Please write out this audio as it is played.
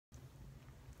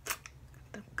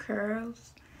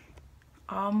curls.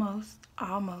 Almost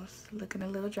looking a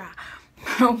little dry.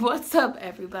 What's up,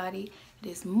 everybody? It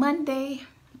is Monday,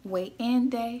 weigh-in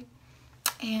day,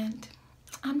 and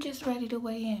I'm just ready to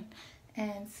weigh in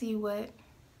and see what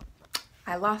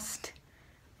I lost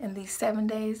in these 7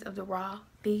 days of the raw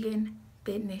vegan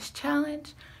fitness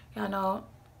challenge. Y'all know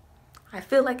I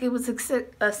feel like it was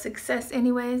a success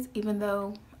anyways, even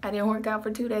though I didn't work out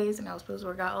for 2 days and I was supposed to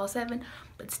work out all 7,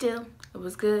 but still it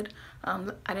was good. I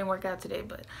didn't work out today,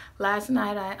 but last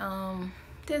night I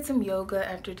did some yoga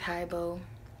after Taibo,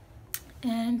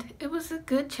 and it was a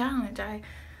good challenge. I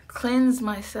cleansed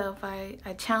myself, I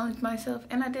challenged myself,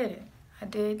 and I did it. I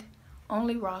did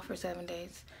only raw for 7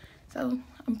 days, so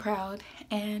I'm proud,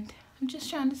 and I'm just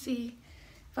trying to see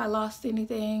if I lost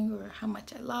anything or how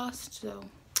much I lost. So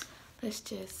let's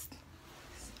just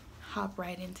hop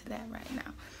right into that right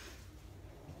now.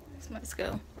 Let's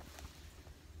go.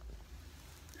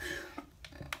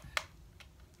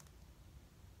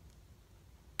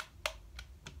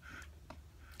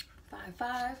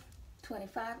 5'5",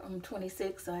 25. I'm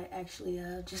 26, so I actually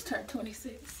just turned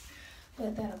 26,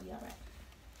 but that'll be all right.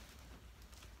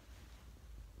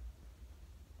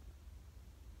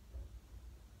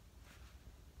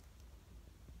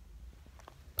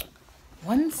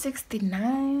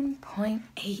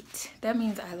 $169.8. That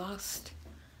means I lost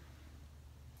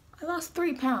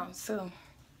 3 pounds, so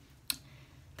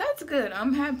that's good.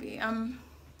 I'm happy. I'm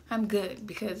good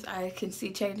because I can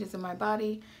see changes in my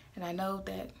body, and I know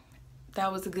that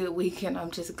was a good week, and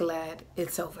I'm just glad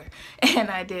it's over and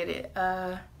I did it.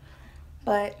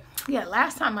 But yeah,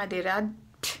 last time I did it,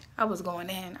 I was going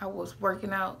in. I was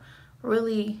working out,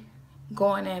 really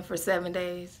going in for 7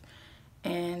 days,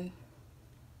 and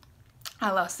I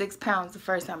lost 6 pounds the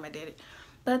first time I did it.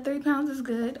 But 3 pounds is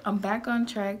good. I'm back on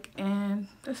track, and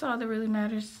that's all that really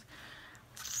matters.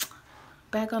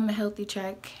 Back on the healthy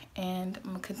track, and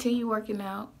I'm gonna continue working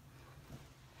out.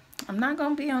 I'm not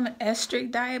gonna be on an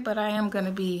strict diet, but I am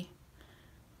gonna be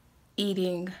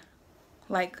eating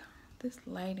like this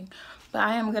lighting. But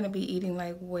I am gonna be eating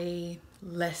like way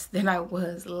less than I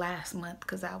was last month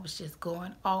because I was just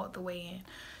going all the way in.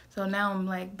 So now I'm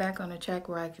like back on a track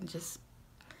where I can just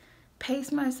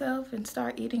pace myself and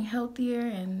start eating healthier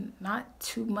and not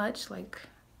too much like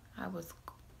I was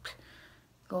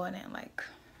going in like.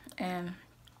 And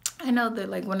I know that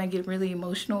like when I get really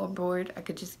emotional or bored, I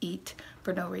could just eat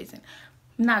for no reason.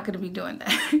 I'm not gonna be doing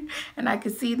that. And I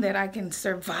can see that I can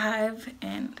survive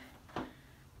and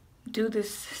do this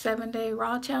 7-day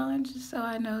raw challenge, so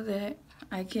I know that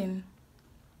I can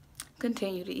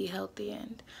continue to eat healthy,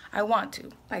 and I want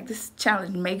to. Like, this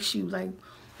challenge makes you like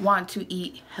want to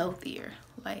eat healthier,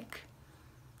 like,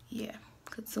 yeah,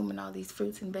 consuming all these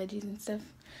fruits and veggies and stuff.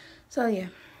 So yeah,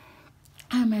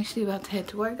 I'm actually about to head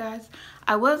to work, guys.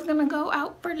 I was gonna go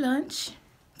out for lunch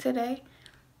today,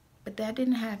 but that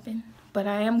didn't happen. But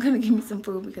I am gonna give me some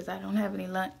food because I don't have any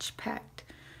lunch packed.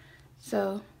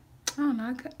 So I don't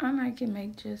know, I might can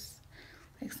make just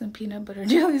like some peanut butter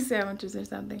jelly sandwiches or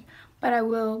something. But I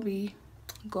will be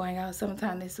going out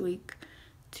sometime this week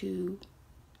to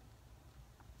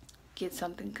get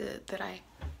something good that I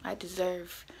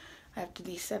deserve after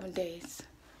these 7 days.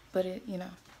 But it, you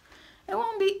know, it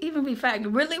won't even be fat.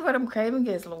 Really what I'm craving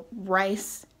is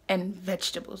rice and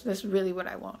vegetables. That's really what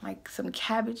I want. Like some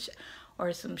cabbage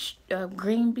or some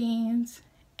green beans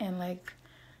and like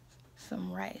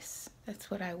some rice.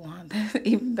 That's what I want.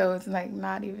 Even though it's like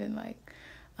not even like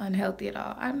unhealthy at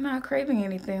all. I'm not craving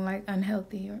anything like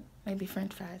unhealthy, or maybe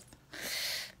French fries.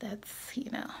 That's, you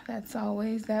know, that's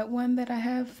always that one that I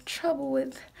have trouble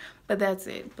with, but that's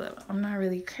it. But I'm not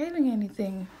really craving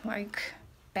anything like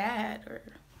bad, or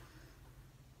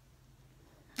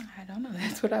I don't know.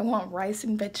 That's what I want, rice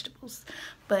and vegetables.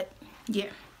 But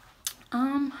yeah,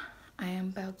 I am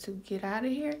about to get out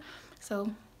of here.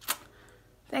 So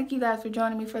thank you guys for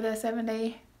joining me for that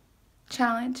 7-day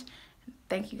challenge.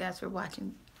 Thank you guys for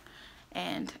watching,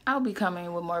 and I'll be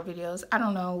coming with more videos. I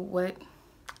don't know what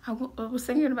I was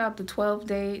thinking about, the 12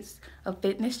 days of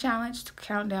fitness challenge to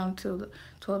count down to the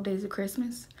 12 days of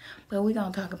Christmas, but we're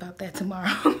gonna talk about that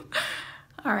tomorrow.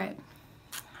 All right,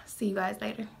 see you guys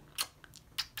later.